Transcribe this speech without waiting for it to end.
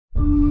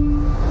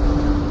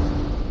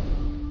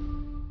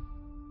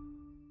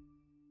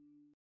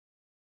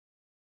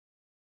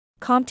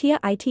CompTIA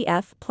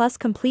ITF Plus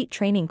Complete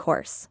Training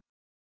Course.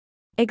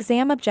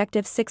 Exam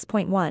Objective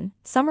 6.1,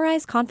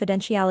 Summarize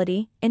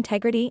confidentiality,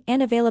 integrity,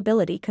 and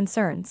availability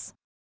concerns.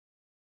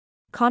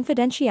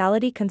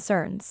 Confidentiality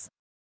concerns.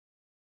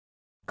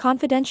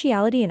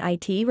 Confidentiality in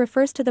IT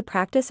refers to the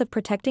practice of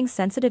protecting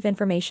sensitive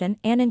information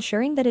and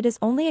ensuring that it is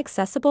only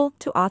accessible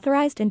to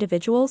authorized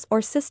individuals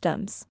or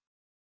systems.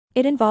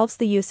 It involves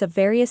the use of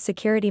various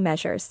security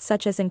measures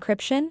such as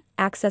encryption,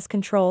 access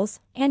controls,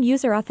 and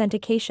user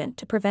authentication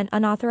to prevent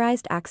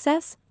unauthorized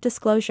access,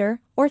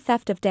 disclosure, or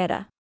theft of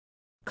data.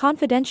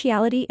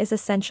 Confidentiality is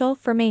essential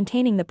for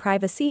maintaining the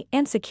privacy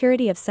and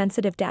security of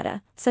sensitive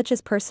data, such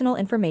as personal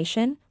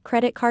information,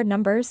 credit card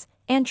numbers,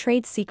 and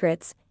trade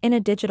secrets, in a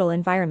digital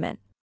environment.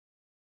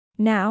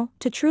 Now,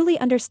 to truly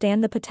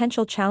understand the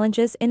potential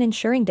challenges in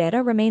ensuring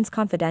data remains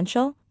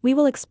confidential, we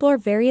will explore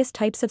various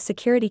types of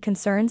security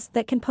concerns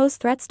that can pose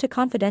threats to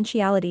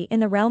confidentiality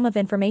in the realm of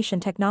information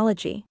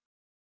technology.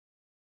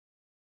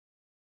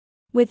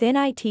 Within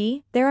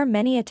IT, there are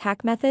many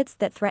attack methods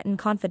that threaten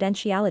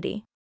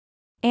confidentiality.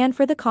 And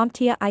for the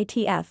CompTIA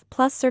ITF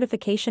Plus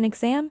certification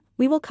exam,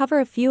 we will cover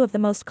a few of the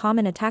most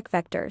common attack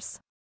vectors.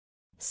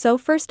 So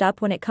first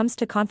up, when it comes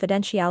to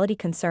confidentiality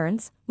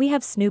concerns, we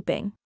have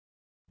snooping.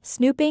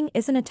 Snooping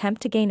is an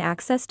attempt to gain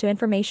access to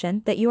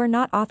information that you are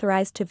not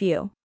authorized to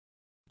view.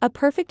 A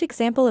perfect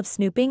example of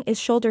snooping is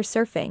shoulder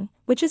surfing,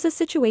 which is a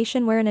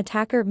situation where an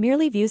attacker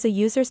merely views a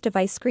user's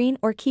device screen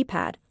or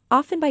keypad,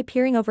 often by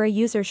peering over a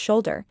user's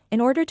shoulder, in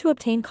order to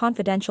obtain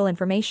confidential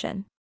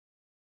information.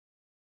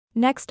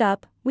 Next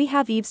up, we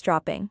have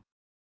eavesdropping.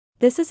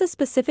 This is a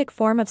specific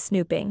form of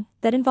snooping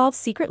that involves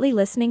secretly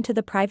listening to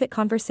the private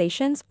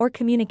conversations or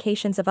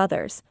communications of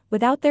others,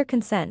 without their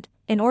consent,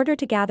 in order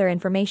to gather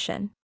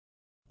information.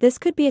 This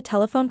could be a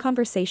telephone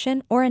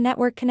conversation or a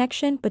network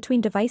connection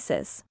between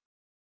devices.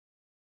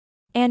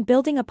 And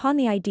building upon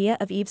the idea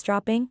of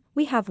eavesdropping,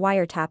 we have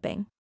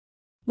wiretapping.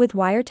 With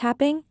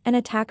wiretapping, an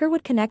attacker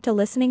would connect a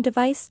listening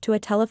device to a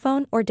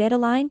telephone or data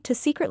line to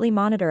secretly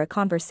monitor a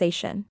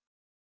conversation.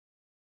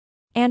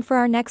 And for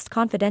our next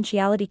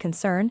confidentiality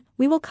concern,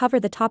 we will cover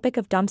the topic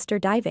of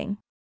dumpster diving.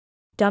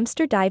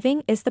 Dumpster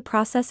diving is the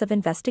process of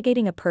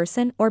investigating a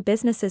person or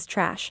business's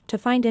trash to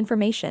find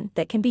information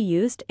that can be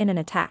used in an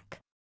attack.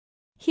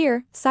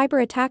 Here,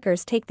 cyber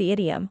attackers take the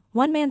idiom,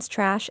 "one man's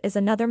trash is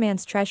another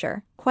man's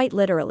treasure," quite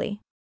literally.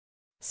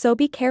 So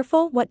be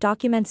careful what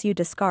documents you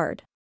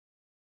discard.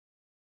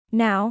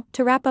 Now,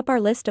 to wrap up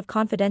our list of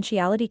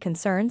confidentiality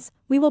concerns,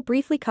 we will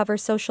briefly cover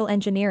social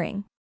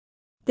engineering.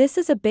 This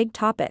is a big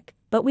topic,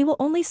 but we will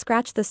only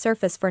scratch the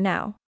surface for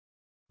now.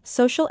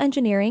 Social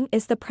engineering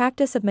is the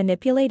practice of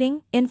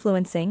manipulating,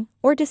 influencing,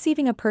 or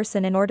deceiving a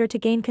person in order to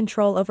gain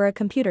control over a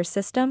computer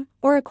system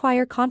or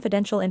acquire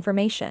confidential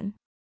information.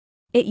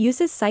 It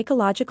uses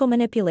psychological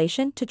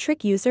manipulation to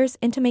trick users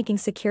into making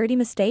security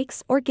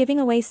mistakes or giving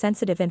away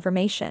sensitive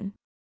information.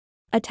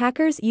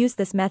 Attackers use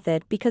this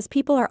method because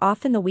people are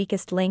often the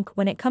weakest link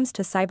when it comes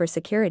to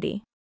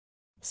cybersecurity.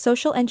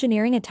 Social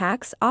engineering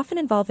attacks often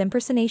involve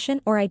impersonation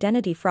or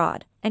identity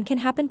fraud, and can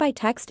happen by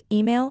text,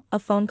 email, a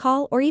phone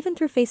call, or even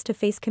through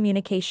face-to-face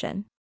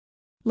communication.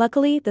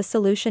 Luckily, the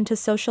solution to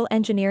social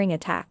engineering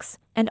attacks,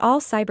 and all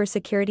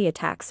cybersecurity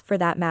attacks for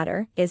that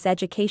matter, is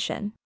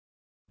education.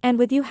 And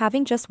with you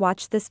having just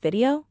watched this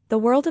video, the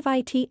world of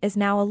IT is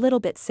now a little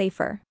bit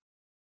safer.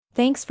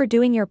 Thanks for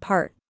doing your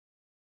part.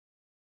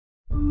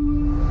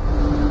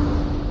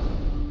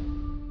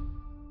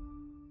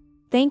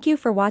 Thank you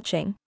for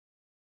watching.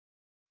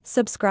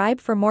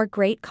 Subscribe for more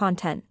great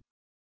content.